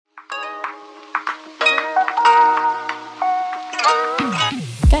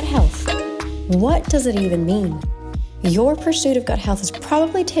What does it even mean? Your pursuit of gut health has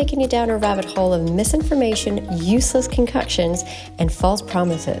probably taken you down a rabbit hole of misinformation, useless concoctions, and false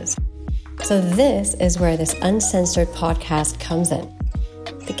promises. So this is where this uncensored podcast comes in.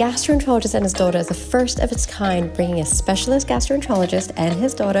 The gastroenterologist and his daughter is the first of its kind, bringing a specialist gastroenterologist and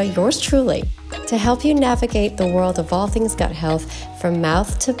his daughter, yours truly, to help you navigate the world of all things gut health, from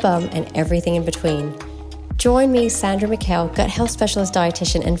mouth to bum and everything in between. Join me, Sandra McHale, gut health specialist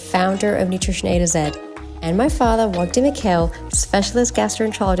dietitian and founder of Nutrition A to Z, and my father, Wagdy McHale, specialist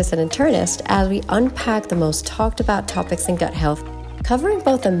gastroenterologist and internist, as we unpack the most talked about topics in gut health, covering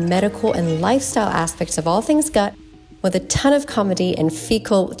both the medical and lifestyle aspects of all things gut, with a ton of comedy and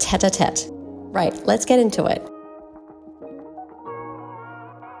fecal tete-a-tete. Right, let's get into it.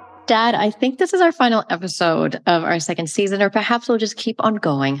 Dad, I think this is our final episode of our second season, or perhaps we'll just keep on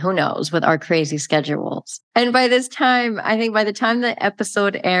going, who knows, with our crazy schedules. And by the time the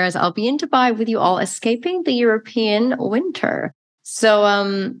episode airs, I'll be in Dubai with you all, escaping the European winter.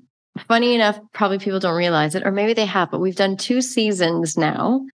 So, funny enough, probably people don't realize it, or maybe they have, but we've done 2 seasons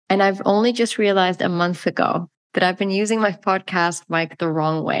now, and I've only just realized a month ago that I've been using my podcast mic the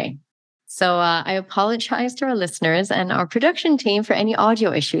wrong way. So I apologize to our listeners and our production team for any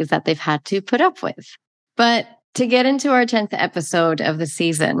audio issues that they've had to put up with. But to get into our 10th episode of the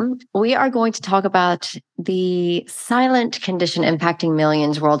season, we are going to talk about the silent condition impacting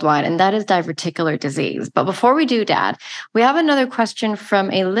millions worldwide, and that is diverticular disease. But before we do, Dad, we have another question from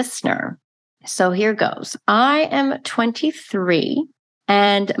a listener. So here goes. I am 23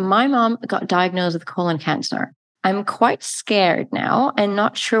 and my mom got diagnosed with colon cancer. I'm quite scared now and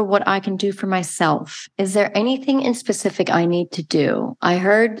not sure what I can do for myself. Is there anything in specific I need to do? I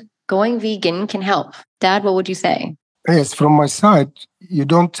heard going vegan can help. Dad, what would you say? Yes, from my side, you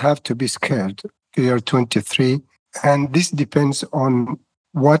don't have to be scared. You're 23, and this depends on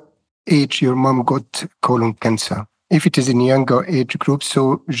what age your mom got colon cancer. If it is in younger age group,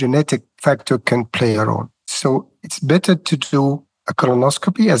 so genetic factor can play a role. So it's better to do a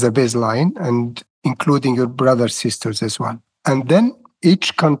colonoscopy as a baseline, and including your brothers, sisters as well. And then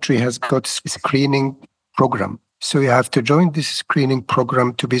each country has got a screening program. So you have to join this screening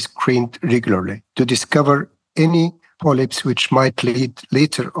program to be screened regularly to discover any polyps which might lead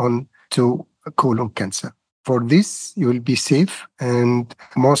later on to colon cancer. For this, you will be safe, and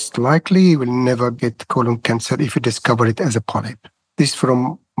most likely you will never get colon cancer if you discover it as a polyp. This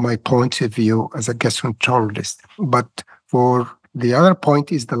from my point of view as a gastroenterologist. But for the other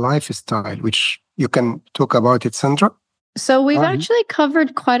point is the lifestyle, which you can talk about it, Sandra. So we've actually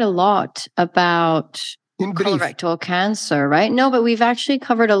covered quite a lot about colorectal cancer, right? No, but we've actually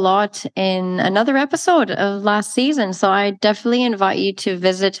covered a lot in another episode of last season. So I definitely invite you to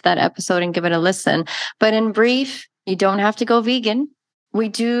visit that episode and give it a listen. But in brief, you don't have to go vegan. We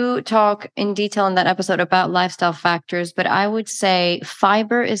do talk in detail in that episode about lifestyle factors, but I would say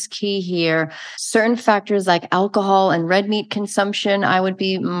fiber is key here. Certain factors like alcohol and red meat consumption, I would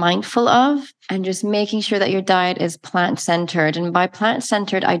be mindful of, and just making sure that your diet is plant-centered. And by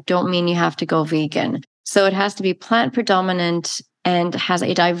plant-centered, I don't mean you have to go vegan. So it has to be plant predominant and has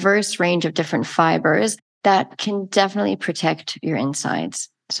a diverse range of different fibers that can definitely protect your insides.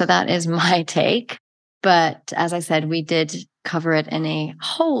 So that is my take. But as I said, we did cover it in a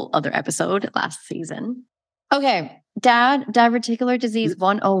whole other episode last season. Okay, Dad, diverticular disease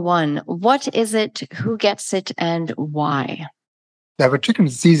 101. What is it? Who gets it? And why? Diverticular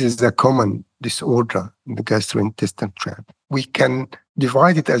disease is a common disorder in the gastrointestinal tract. We can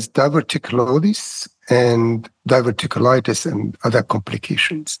divide it as diverticulosis and diverticulitis and other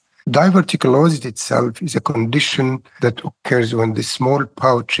complications. Diverticulosis itself is a condition that occurs when the small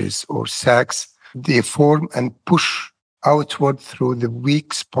pouches or sacs, they form and push outward through the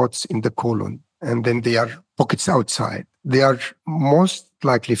weak spots in the colon, and then they are pockets outside. They are most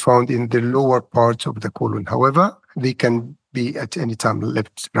likely found in the lower parts of the colon. However, they can be at any time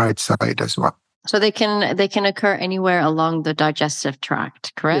left, right side as well. So they can occur anywhere along the digestive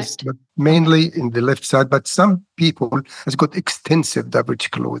tract, correct? Yes, but mainly in the left side. But some people has got extensive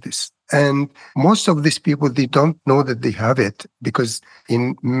diverticulosis. And most of these people, they don't know that they have it because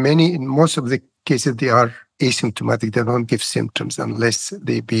in most of the cases, they are asymptomatic. They don't give symptoms unless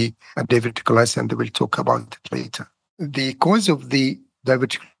they be a diverticulitis, and we'll talk about it later. The cause of the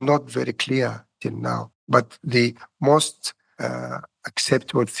diverticulitis is not very clear till now, but the most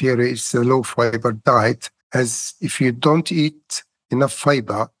acceptable theory is a low fiber diet, as if you don't eat enough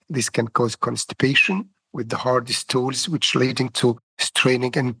fiber, this can cause constipation with the hard stools, which leading to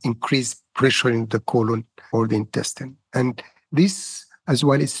straining and increased pressure in the colon or the intestine. And this as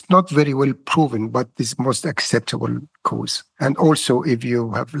well. It's not very well proven, but it's most acceptable cause. And also, if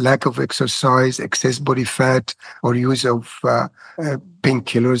you have lack of exercise, excess body fat, or use of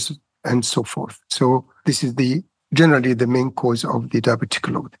painkillers, and so forth. So this is generally the main cause of the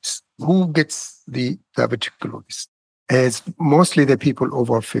diverticulosis. Who gets the diverticulosis? It's mostly the people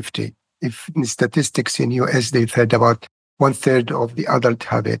over 50. If in statistics in US, they've had about 1/3 of the adult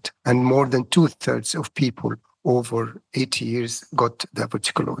have it, and more than 2/3 of people over 80 years got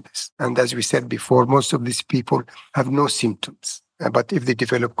diverticulosis. And as we said before, most of these people have no symptoms. But if they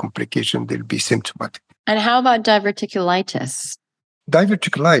develop complication, they'll be symptomatic. And how about diverticulitis?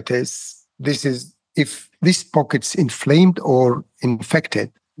 Diverticulitis, this is if these pockets inflamed or infected,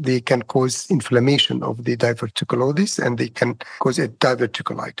 they can cause inflammation of the diverticulosis, and they can cause a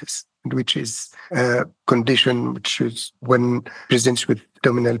diverticulitis, which is a condition which is when presents with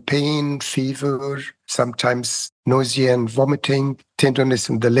abdominal pain, fever, sometimes nausea and vomiting, tenderness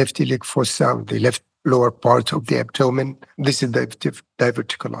in the left iliac fossa, the left lower part of the abdomen. This is the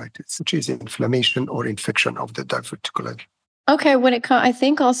diverticulitis, which is inflammation or infection of the diverticulitis. Okay, I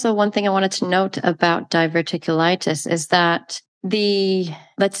think also one thing I wanted to note about diverticulitis is that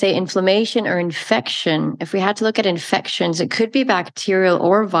let's say inflammation or infection, if we had to look at infections, it could be bacterial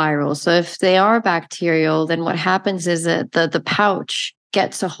or viral. So if they are bacterial, then what happens is that the pouch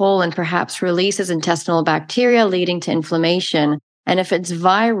gets a hole and perhaps releases intestinal bacteria, leading to inflammation. And if it's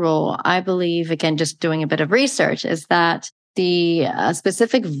viral, I believe, again, just doing a bit of research, is that the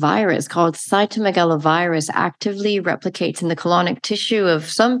specific virus called cytomegalovirus actively replicates in the colonic tissue of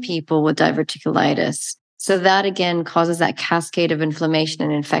some people with diverticulitis. So that, again, causes that cascade of inflammation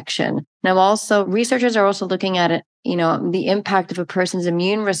and infection. Now, also, researchers are also looking at it, the impact of a person's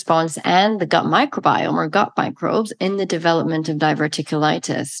immune response and the gut microbiome or gut microbes in the development of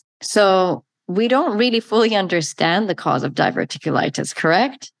diverticulitis. So we don't really fully understand the cause of diverticulitis,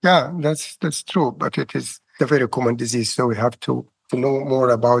 correct? Yeah, that's true, but it is a very common disease, so we have to know more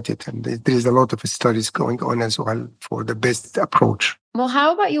about it. And there is a lot of studies going on as well for the best approach. Well,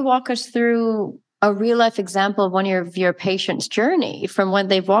 how about you walk us through a real-life example of one of your patients' journey from when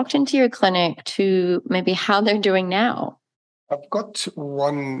they've walked into your clinic to maybe how they're doing now? I've got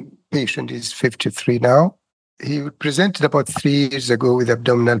one patient, he's 53 now. He presented about 3 years ago with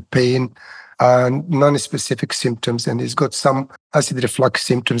abdominal pain and non-specific symptoms, and he's got some acid reflux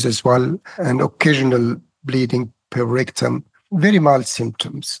symptoms as well, and occasional bleeding per rectum, very mild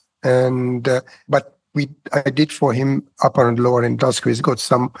symptoms. And but I did for him upper and lower endoscopy. He's got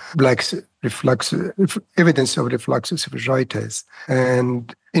some reflux, evidence of reflux esophagitis.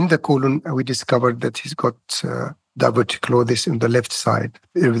 And in the colon, we discovered that he's got diverticulosis in the left side.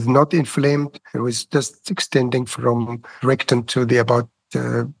 It was not inflamed. It was just extending from rectum to the about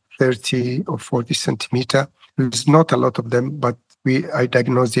 30 or 40 centimeter. There's not a lot of them, but I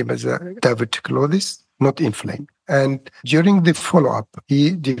diagnosed him as a diverticulosis, not inflamed. And during the follow-up,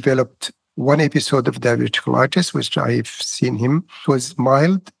 he developed one episode of diverticulitis, which I've seen him. It was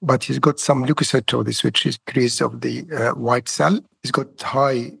mild, but he's got some leukocytosis, which is increase of the white cell. He's got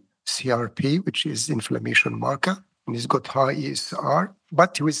high CRP, which is inflammation marker, and he's got high ESR,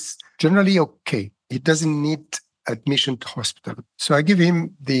 but he was generally okay. He doesn't need admission to hospital. So I give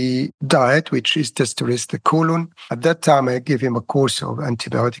him the diet, which is just to rest the colon. At that time, I give him a course of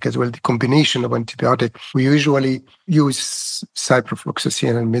antibiotic as well, the combination of antibiotic. We usually use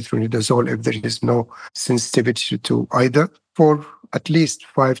ciprofloxacin and metronidazole if there is no sensitivity to either for at least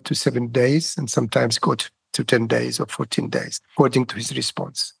 5 to 7 days, and sometimes go to 10 days or 14 days, according to his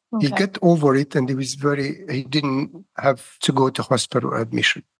response. Okay. He got over it, and he didn't have to go to hospital or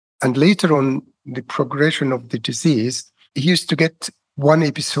admission. And later on, the progression of the disease, he used to get one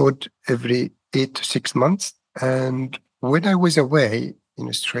episode every 8 to 6 months. And when I was away in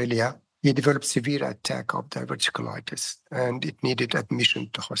Australia, he developed severe attack of diverticulitis, and it needed admission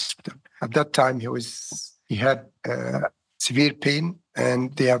to hospital. At that time, he had severe pain,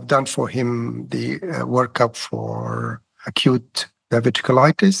 and they have done for him the workup for acute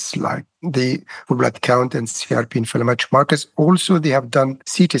diverticulitis, like the full blood count and CRP inflammatory markers. Also, they have done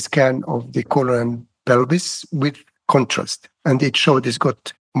CT scan of the colon and pelvis with contrast, and it showed he's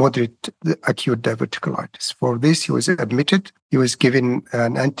got moderate acute diverticulitis. For this, he was admitted. He was given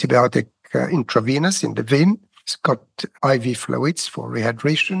an antibiotic intravenous in the vein. He's got IV fluids for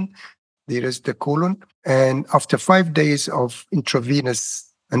rehydration. There is the colon. And after 5 days of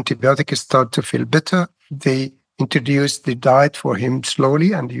intravenous antibiotic, he started to feel better. They introduced the diet for him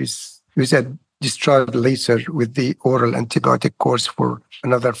slowly, and he was discharged later with the oral antibiotic course for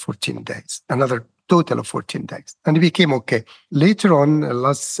another 14 days, another total of 14 days. And he became okay. Later on,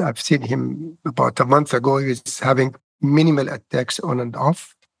 I've seen him about a month ago, he was having minimal attacks on and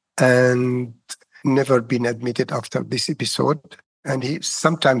off, and never been admitted after this episode. And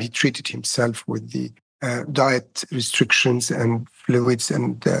sometimes he treated himself with the diet restrictions and fluids,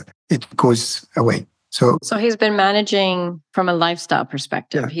 and it goes away. So he's been managing from a lifestyle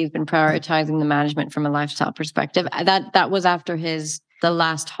perspective. Yeah. He's been prioritizing the management from a lifestyle perspective. That was after the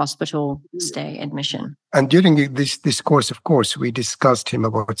last hospital stay admission. And during this course, of course, we discussed him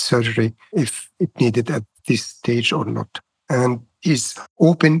about surgery, if it needed at this stage or not. And he's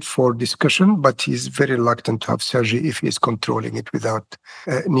open for discussion, but he's very reluctant to have surgery if he's controlling it without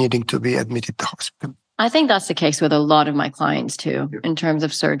needing to be admitted to hospital. I think that's the case with a lot of my clients too, in terms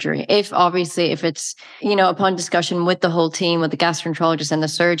of surgery. If it's, upon discussion with the whole team, with the gastroenterologist and the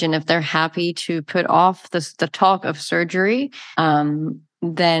surgeon, if they're happy to put off the talk of surgery, then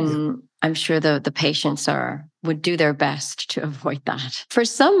I'm sure the patients would do their best to avoid that. For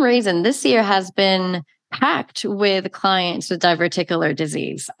some reason, this year has been packed with clients with diverticular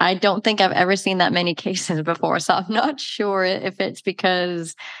disease. I don't think I've ever seen that many cases before. So I'm not sure if it's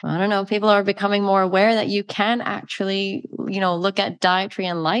because, I don't know, people are becoming more aware that you can actually, look at dietary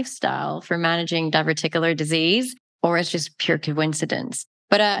and lifestyle for managing diverticular disease, or it's just pure coincidence.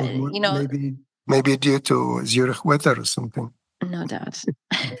 But, maybe due to Zurich weather or something. No doubt.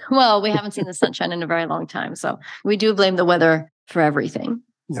 Well, we haven't seen the sunshine in a very long time. So we do blame the weather for everything.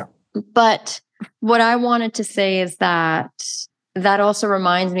 Yeah. But what I wanted to say is that also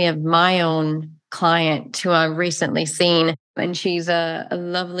reminds me of my own client who I've recently seen. And she's a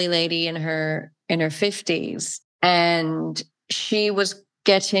lovely lady in her 50s. And she was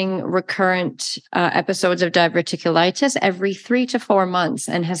getting recurrent episodes of diverticulitis every 3 to 4 months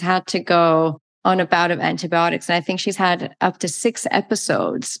and has had to go on a bout of antibiotics. And I think she's had up to 6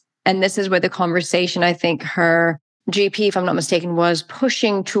 episodes. And this is where the conversation, I think her GP, if I'm not mistaken, was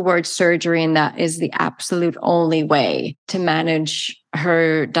pushing towards surgery, and that is the absolute only way to manage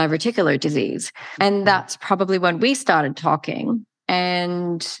her diverticular disease. And that's probably when we started talking.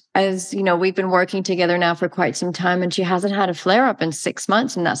 And as you know, we've been working together now for quite some time, and she hasn't had a flare-up in 6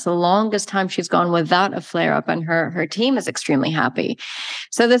 months. And that's the longest time she's gone without a flare-up. And her team is extremely happy.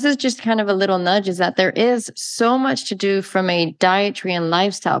 So this is just kind of a little nudge, is that there is so much to do from a dietary and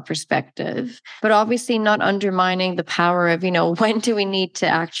lifestyle perspective, but obviously not undermining the power of, when do we need to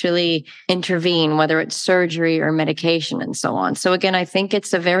actually intervene, whether it's surgery or medication and so on. So again, I think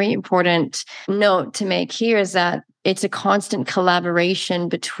it's a very important note to make here, is that it's a constant collaboration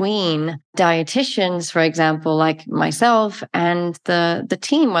between dietitians, for example, like myself, and the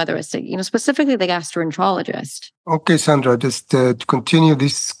team, whether it's, specifically the gastroenterologist. Okay, Sandra, just to continue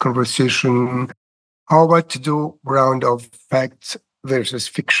this conversation, how about to do round of facts versus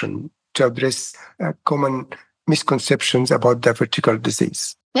fiction to address common misconceptions about diverticular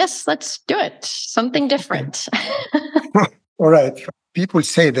disease? Yes, let's do it. Something different. All right. People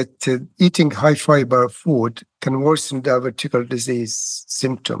say that eating high fiber food can worsen diverticular disease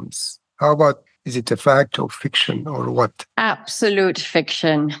symptoms. How about, is it a fact or fiction or what? Absolute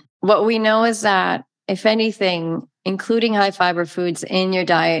fiction. What we know is that, if anything, including high fiber foods in your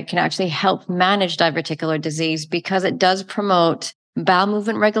diet can actually help manage diverticular disease, because it does promote bowel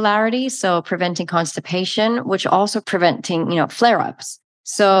movement regularity, so preventing constipation, which also preventing, flare-ups.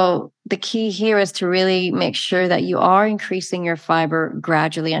 So the key here is to really make sure that you are increasing your fiber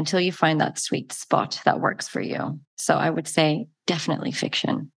gradually until you find that sweet spot that works for you. So I would say definitely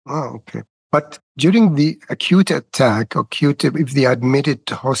fiction. Oh, okay. But during the acute attack, if they are admitted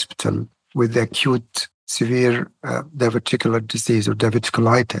to hospital with acute severe diverticular disease or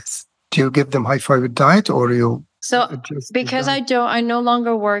diverticulitis, do you give them high fiber diet, or you? So because I no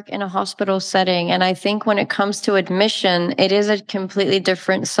longer work in a hospital setting. And I think when it comes to admission, it is a completely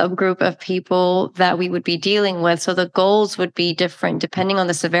different subgroup of people that we would be dealing with. So the goals would be different depending on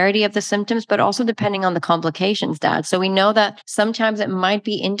the severity of the symptoms, but also depending on the complications, Dad. So we know that sometimes it might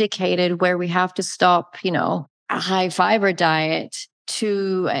be indicated where we have to stop, a high fiber diet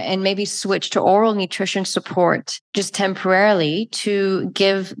and maybe switch to oral nutrition support just temporarily to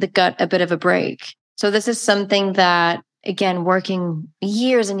give the gut a bit of a break. So this is something that, again, working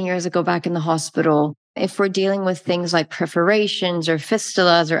years and years ago back in the hospital, if we're dealing with things like perforations or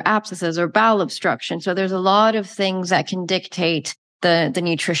fistulas or abscesses or bowel obstruction. So there's a lot of things that can dictate the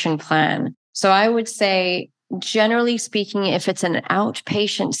nutrition plan. So I would say, generally speaking, if it's an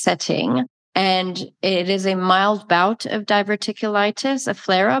outpatient setting and it is a mild bout of diverticulitis, a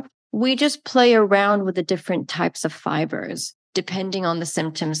flare-up, we just play around with the different types of fibers, depending on the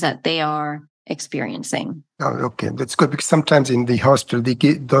symptoms that they are experiencing. Oh, okay, that's good, because sometimes in the hospital,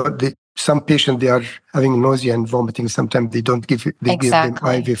 some patients, they are having nausea and vomiting. Sometimes they don't give them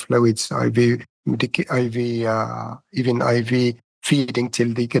IV fluids, IV IV, even IV feeding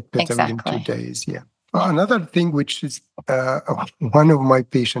till they get better within 2 Exactly. days. Yeah. Another thing, which is one of my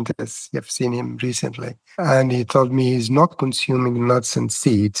patients, I've seen him recently, and he told me he's not consuming nuts and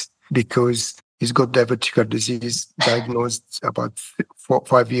seeds because he's got diverticular disease diagnosed about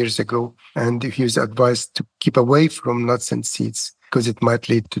 5 years ago, and he was advised to keep away from nuts and seeds because it might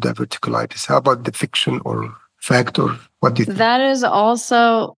lead to diverticulitis. How about the fiction or fact, or what do you think? That is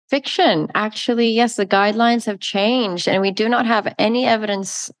also fiction. Actually, yes, the guidelines have changed, and we do not have any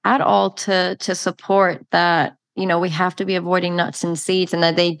evidence at all to support that, we have to be avoiding nuts and seeds and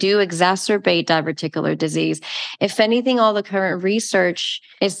that they do exacerbate diverticular disease. If anything, all the current research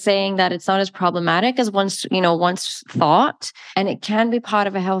is saying that it's not as problematic as once thought, and it can be part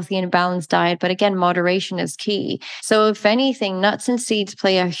of a healthy and balanced diet. But again, moderation is key. So if anything, nuts and seeds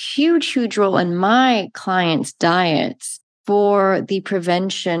play a huge, huge role in my clients' diets for the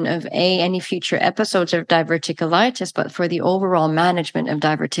prevention of any future episodes of diverticulitis, but for the overall management of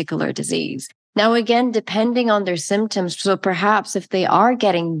diverticular disease. Now, again, depending on their symptoms, so perhaps if they are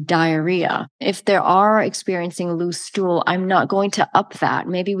getting diarrhea, if they are experiencing loose stool, I'm not going to up that.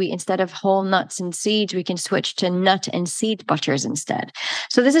 Maybe instead of whole nuts and seeds, we can switch to nut and seed butters instead.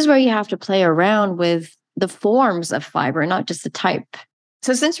 So this is where you have to play around with the forms of fiber, not just the type.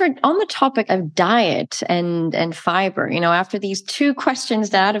 So since we're on the topic of diet and fiber, after these two questions,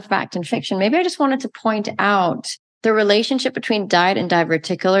 that of fact and fiction, maybe I just wanted to point out the relationship between diet and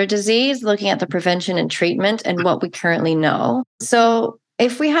diverticular disease, looking at the prevention and treatment and what we currently know. So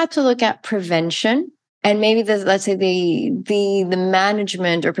if we had to look at prevention and maybe let's say the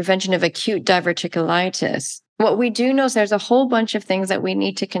management or prevention of acute diverticulitis, what we do know is there's a whole bunch of things that we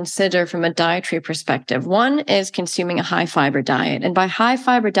need to consider from a dietary perspective. One is consuming a high fiber diet. And by high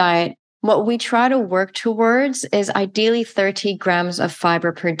fiber diet, what we try to work towards is ideally 30 grams of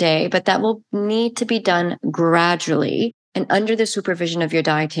fiber per day, but that will need to be done gradually and under the supervision of your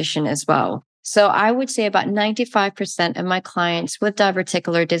dietitian as well. So I would say about 95% of my clients with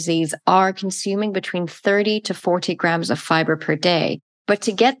diverticular disease are consuming between 30 to 40 grams of fiber per day. But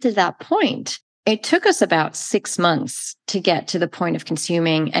to get to that point, it took us about 6 months to get to the point of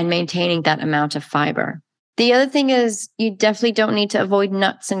consuming and maintaining that amount of fiber. The other thing is you definitely don't need to avoid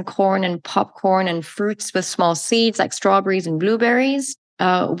nuts and corn and popcorn and fruits with small seeds like strawberries and blueberries,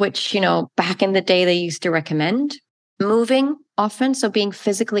 which, back in the day they used to recommend. Moving often, so being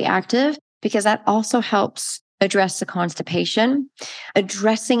physically active, because that also helps address the constipation,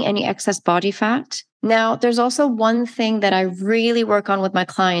 addressing any excess body fat. Now, there's also one thing that I really work on with my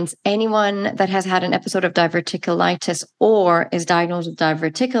clients. Anyone that has had an episode of diverticulitis or is diagnosed with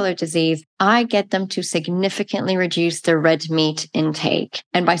diverticular disease, I get them to significantly reduce their red meat intake.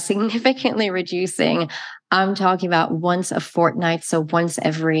 And by significantly reducing, I'm talking about once a fortnight, so once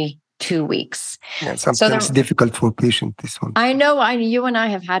every 2 weeks. Yeah, sometimes difficult for patients, this one. I know you and I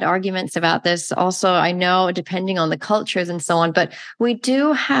have had arguments about this. Also, I know depending on the cultures and so on, but we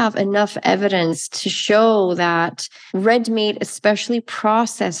do have enough evidence to show that red meat, especially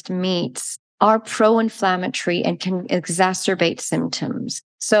processed meats, are pro-inflammatory and can exacerbate symptoms.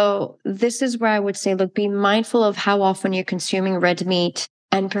 So this is where I would say, look, be mindful of how often you're consuming red meat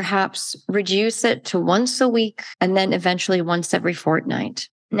and perhaps reduce it to once a week and then eventually once every fortnight.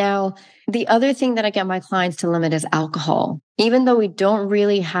 Now, the other thing that I get my clients to limit is alcohol. Even though we don't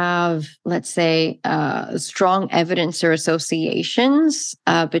really have, let's say, strong evidence or associations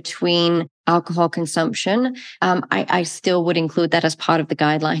between alcohol consumption, I still would include that as part of the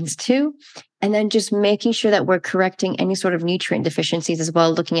guidelines too. And then just making sure that we're correcting any sort of nutrient deficiencies as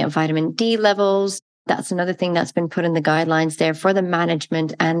well, looking at vitamin D levels. That's another thing that's been put in the guidelines there for the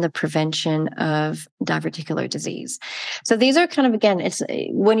management and the prevention of diverticular disease. So these are kind of, again, it's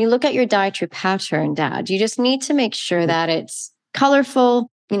when you look at your dietary pattern, Dad, you just need to make sure that it's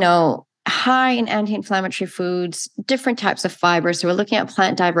colorful, high in anti-inflammatory foods, different types of fibers. So we're looking at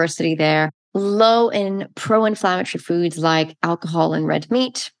plant diversity there, low in pro-inflammatory foods like alcohol and red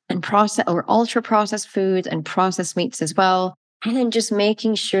meat, and processed or ultra-processed foods and processed meats as well. And then just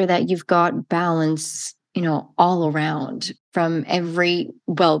making sure that you've got balance, all around from every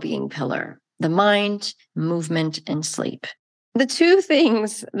well-being pillar, the mind, movement, and sleep. The two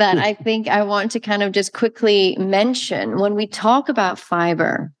things that I think I want to kind of just quickly mention when we talk about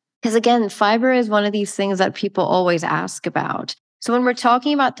fiber, because again, fiber is one of these things that people always ask about. So when we're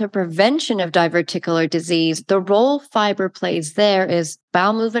talking about the prevention of diverticular disease, the role fiber plays there is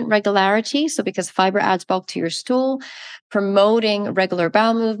bowel movement regularity. So because fiber adds bulk to your stool, promoting regular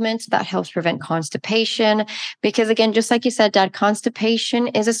bowel movements. That helps prevent constipation. Because again, just like you said, Dad,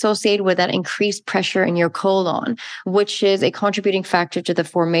 constipation is associated with that increased pressure in your colon, which is a contributing factor to the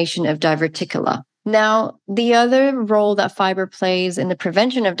formation of diverticula. Now, the other role that fiber plays in the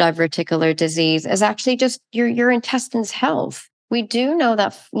prevention of diverticular disease is actually just your intestines' health. We do know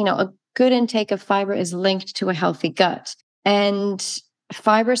that, a good intake of fiber is linked to a healthy gut. And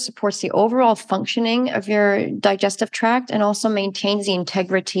fiber supports the overall functioning of your digestive tract and also maintains the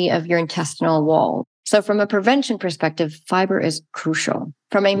integrity of your intestinal wall. So from a prevention perspective, fiber is crucial.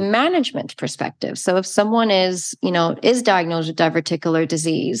 From a management perspective, so if someone is diagnosed with diverticular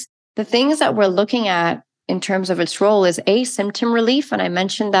disease, the things that we're looking at in terms of its role is symptom relief. And I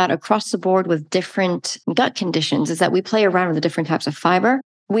mentioned that across the board with different gut conditions is that we play around with the different types of fiber.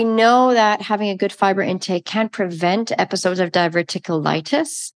 We know that having a good fiber intake can prevent episodes of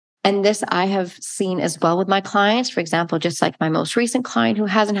diverticulitis. And this I have seen as well with my clients. For example, just like my most recent client who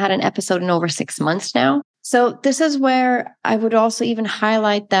hasn't had an episode in over 6 months now. So this is where I would also even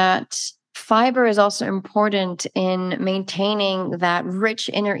highlight that fiber is also important in maintaining that rich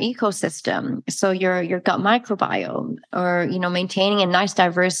inner ecosystem. So your gut microbiome or, maintaining a nice,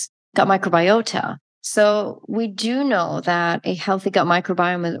 diverse gut microbiota. So we do know that a healthy gut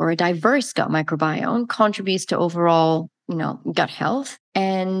microbiome or a diverse gut microbiome contributes to overall, gut health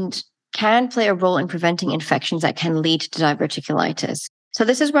and can play a role in preventing infections that can lead to diverticulitis. So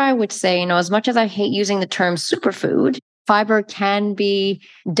this is where I would say, as much as I hate using the term superfood, fiber can be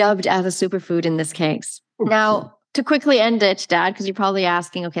dubbed as a superfood in this case. Now, to quickly end it, Dad, because you're probably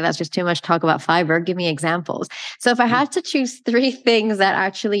asking, okay, that's just too much talk about fiber. Give me examples. So if I had to choose 3 things that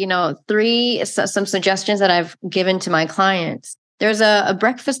actually, some suggestions that I've given to my clients, there's a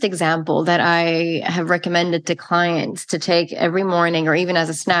breakfast example that I have recommended to clients to take every morning or even as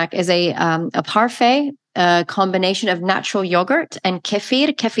a snack is a parfait, a combination of natural yogurt and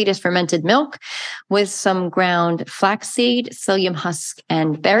kefir. Kefir is fermented milk with some ground flaxseed, psyllium husk,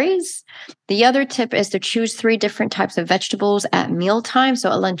 and berries. The other tip is to choose 3 different types of vegetables at mealtime,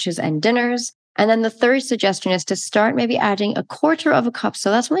 so at lunches and dinners. And then the third suggestion is to start maybe adding 1/4 cup.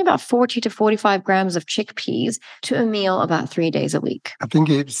 So that's only about 40 to 45 grams of chickpeas to a meal about 3 days a week. I think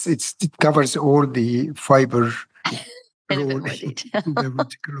it covers all the fiber. In a bit more detail.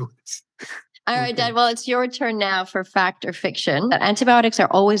 All right, Dad. Well, it's your turn now for fact or fiction. Antibiotics are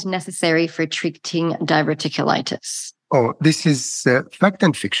always necessary for treating diverticulitis. Oh, this is fact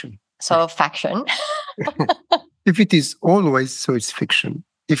and fiction. So faction. If it is always, so it's fiction.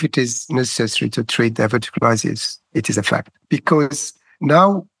 If it is necessary to treat diverticulitis, it is a fact. Because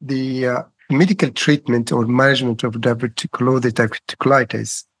now the medical treatment or management of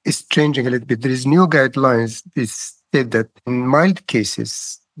diverticulitis is changing a little bit. There is new guidelines. They said that in mild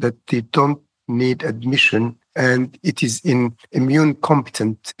cases that they don't need admission and it is in immune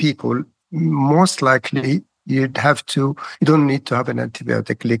competent people, most likely you don't need to have an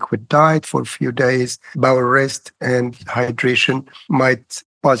antibiotic. Liquid diet for a few days, bowel rest and hydration might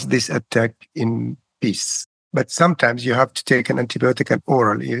pass this attack in peace. But sometimes you have to take an antibiotic and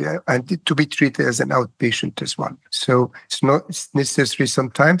orally and to be treated as an outpatient as well. So it's necessary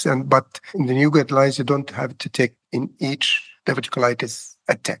sometimes, but in the new guidelines, you don't have to take in each diverticulitis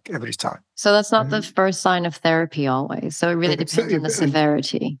attack every time. So that's not the first sign of therapy always. So it really depends on the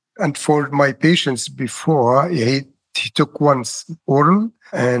severity. And for my patients before, he took once oral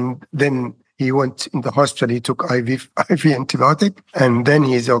and then he went in the hospital, he took IV antibiotic, and then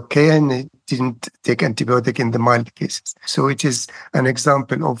he's okay and he didn't take antibiotic in the mild cases. So it is an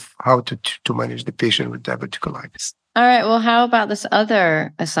example of how to manage the patient with diverticulitis. All right. Well, how about this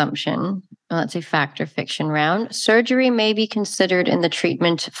other assumption? Let's say fact or fiction round. Surgery may be considered in the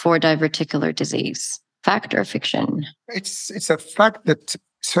treatment for diverticular disease. Fact or fiction? It's a fact that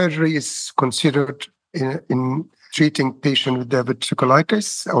surgery is considered in treating patient with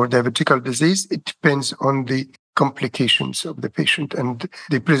diverticulitis or diverticular disease. It depends on the complications of the patient and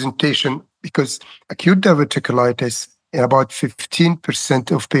the presentation, because acute diverticulitis, about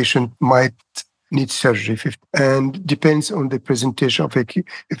 15% of patients might need surgery, and depends on the presentation of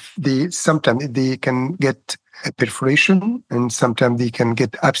it. Sometimes they can get a perforation, and sometimes they can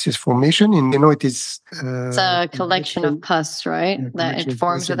get abscess formation. And it is it's a collection of pus, right? That it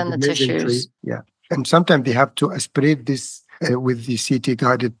forms within the tissues. Yeah, and sometimes they have to aspirate this with the CT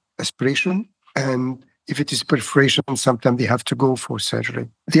guided aspiration. And if it is perforation, sometimes they have to go for surgery.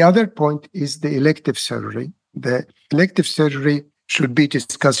 The other point is the elective surgery. The elective surgery should be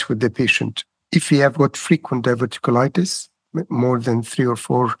discussed with the patient. If you have got frequent diverticulitis, more than 3 or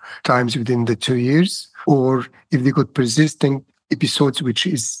 4 times within the 2 years, or if they got persisting episodes which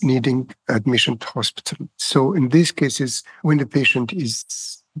is needing admission to hospital. So in these cases, when the patient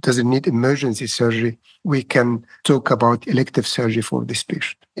doesn't need emergency surgery, we can talk about elective surgery for this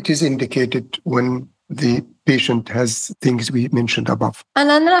patient. It is indicated when the patient has things we mentioned above. And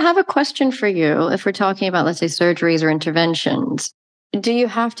then I have a question for you. If we're talking about, let's say, surgeries or interventions, do you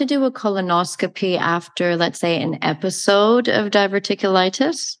have to do a colonoscopy after, let's say, an episode of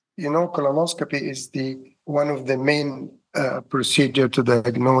diverticulitis? Colonoscopy is one of the main procedure to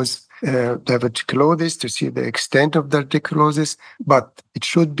diagnose diverticulosis, to see the extent of diverticulosis, but it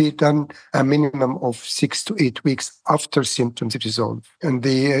should be done a minimum of 6 to 8 weeks after symptoms resolve. And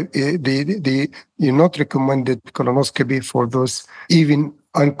the you're not recommended colonoscopy for those even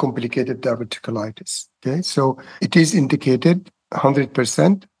uncomplicated diverticulitis. Okay, so it is indicated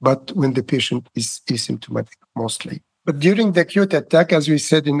 100%, but when the patient is asymptomatic mostly. But during the acute attack, as we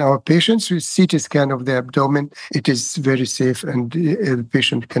said in our patients, with CT scan of the abdomen, it is very safe and the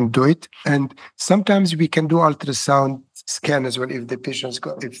patient can do it. And sometimes we can do ultrasound scan as well if the patient's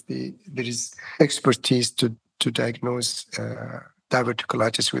there is expertise to diagnose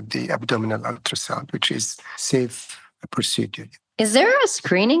diverticulitis with the abdominal ultrasound, which is safe procedure. Is there a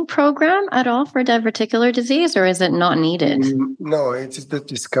screening program at all for diverticular disease, or is it not needed? No, it is not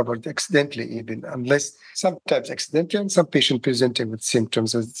discovered accidentally even, unless sometimes accidentally, and some patient presenting with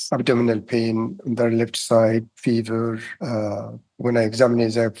symptoms of abdominal pain on their left side, fever. When I examine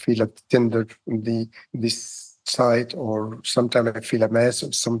it, I feel a tender in this side, or sometimes I feel a mass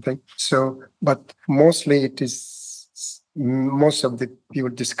or something. So, but mostly it is, most of the people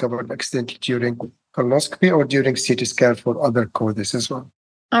discovered accidentally during colonoscopy or during CT scan for other causes as well.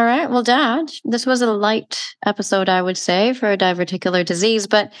 All right. Well, Dad, this was a light episode, I would say, for diverticular disease.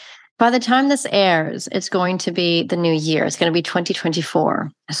 But by the time this airs, it's going to be the new year. It's going to be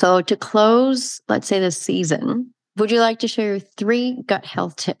 2024. So to close, let's say, this season, would you like to share your 3 gut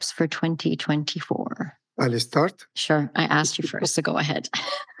health tips for 2024? I'll start. Sure. I asked you first, so go ahead.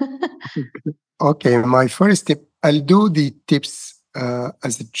 Okay. My first tip, I'll do the tips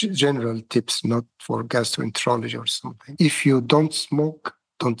as general tips, not for gastroenterology or something. If you don't smoke,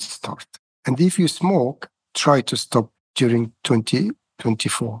 don't start. And if you smoke, try to stop during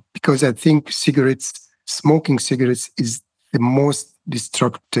 2024. Because I think smoking cigarettes is the most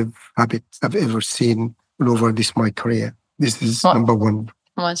destructive habit I've ever seen all over my career. This is number 1.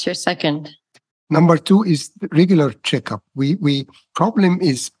 What's your second? Number 2 is regular checkup. Problem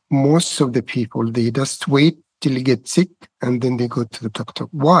is most of the people, they just wait till you get sick and then they go to the doctor.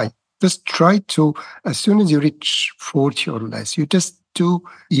 Why? Just try to, as soon as you reach 40 or less, you just do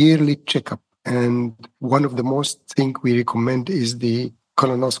yearly checkup. And one of the most thing we recommend is the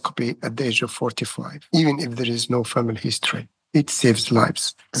colonoscopy at the age of 45, even if there is no family history. It saves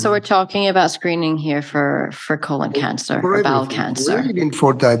lives. So we're talking about screening here for colon cancer or bowel cancer. Even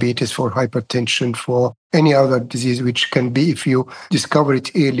for diabetes, for hypertension, for any other disease, which can be, if you discover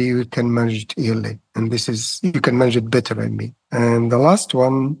it early, you can manage it early. And you can manage it better, I mean. And the last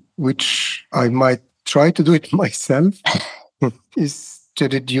one, which I might try to do it myself, is to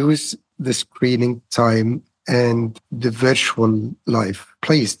reduce the screening time and the virtual life.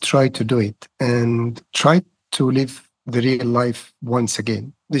 Please try to do it and try to live the real life once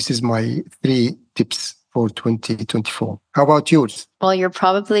again. This is my 3 tips for 2024. How about yours? Well, you're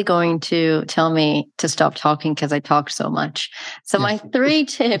probably going to tell me to stop talking because I talked so much. So my 3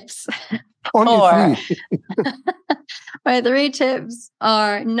 tips Only 3. My 3 tips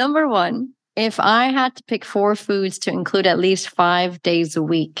are, number 1, if I had to pick 4 foods to include at least 5 days a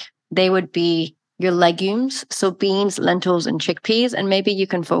week, they would be your legumes, so beans, lentils, and chickpeas. And maybe you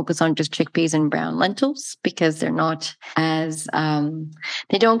can focus on just chickpeas and brown lentils because they're not as,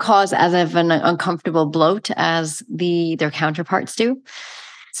 they don't cause as of an uncomfortable bloat as their counterparts do.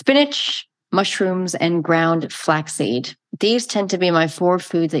 Spinach, mushrooms, and ground flaxseed. These tend to be my 4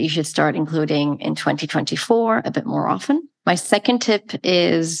 foods that you should start including in 2024 a bit more often. My second tip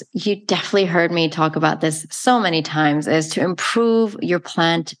is, you definitely heard me talk about this so many times, is to improve your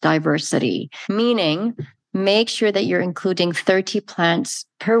plant diversity, meaning make sure that you're including 30 plants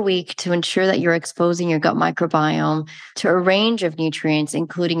per week to ensure that you're exposing your gut microbiome to a range of nutrients,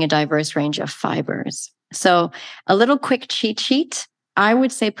 including a diverse range of fibers. So a little quick cheat sheet, I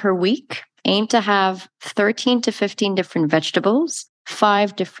would say per week, aim to have 13 to 15 different vegetables,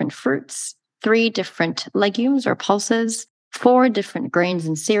 5 different fruits, 3 different legumes or pulses, 4 different grains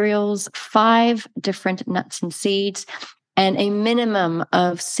and cereals, 5 different nuts and seeds, and a minimum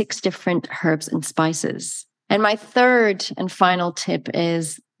of 6 different herbs and spices. And my third and final tip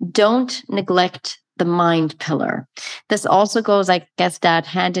is, don't neglect the mind pillar. This also goes, I guess, Dad,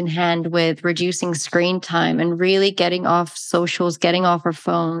 hand in hand with reducing screen time and really getting off socials, getting off our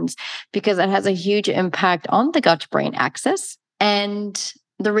phones, because it has a huge impact on the gut-brain axis. And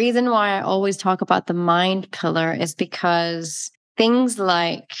the reason why I always talk about the mind pillar is because things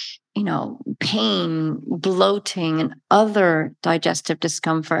like, pain, bloating, and other digestive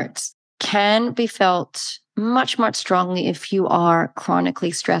discomforts can be felt much, much strongly if you are chronically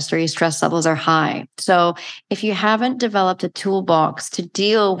stressed or your stress levels are high. So if you haven't developed a toolbox to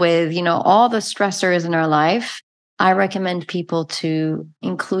deal with, all the stressors in our life, I recommend people to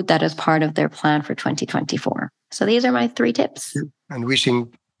include that as part of their plan for 2024. So these are my 3 tips. And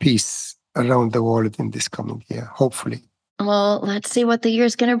wishing peace around the world in this coming year, hopefully. Well, let's see what the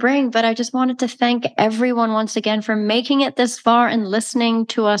year's going to bring. But I just wanted to thank everyone once again for making it this far and listening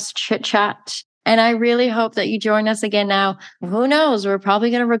to us chit chat. And I really hope that you join us again now. Who knows? We're probably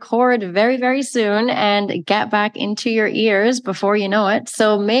going to record very, very soon and get back into your ears before you know it.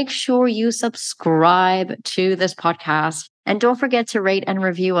 So make sure you subscribe to this podcast and don't forget to rate and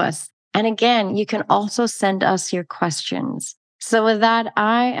review us. And again, you can also send us your questions. So with that,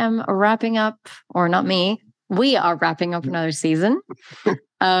 I am wrapping up, or not me, we are wrapping up another season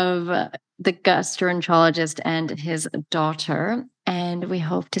of The Gastroenterologist and His Daughter, and we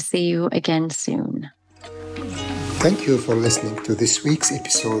hope to see you again soon. Thank you for listening to this week's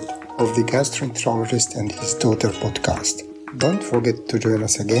episode of The Gastroenterologist and His Daughter podcast. Don't forget to join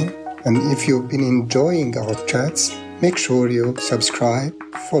us again, and if you've been enjoying our chats, make sure you subscribe,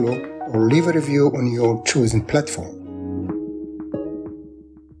 follow, or leave a review on your chosen platform.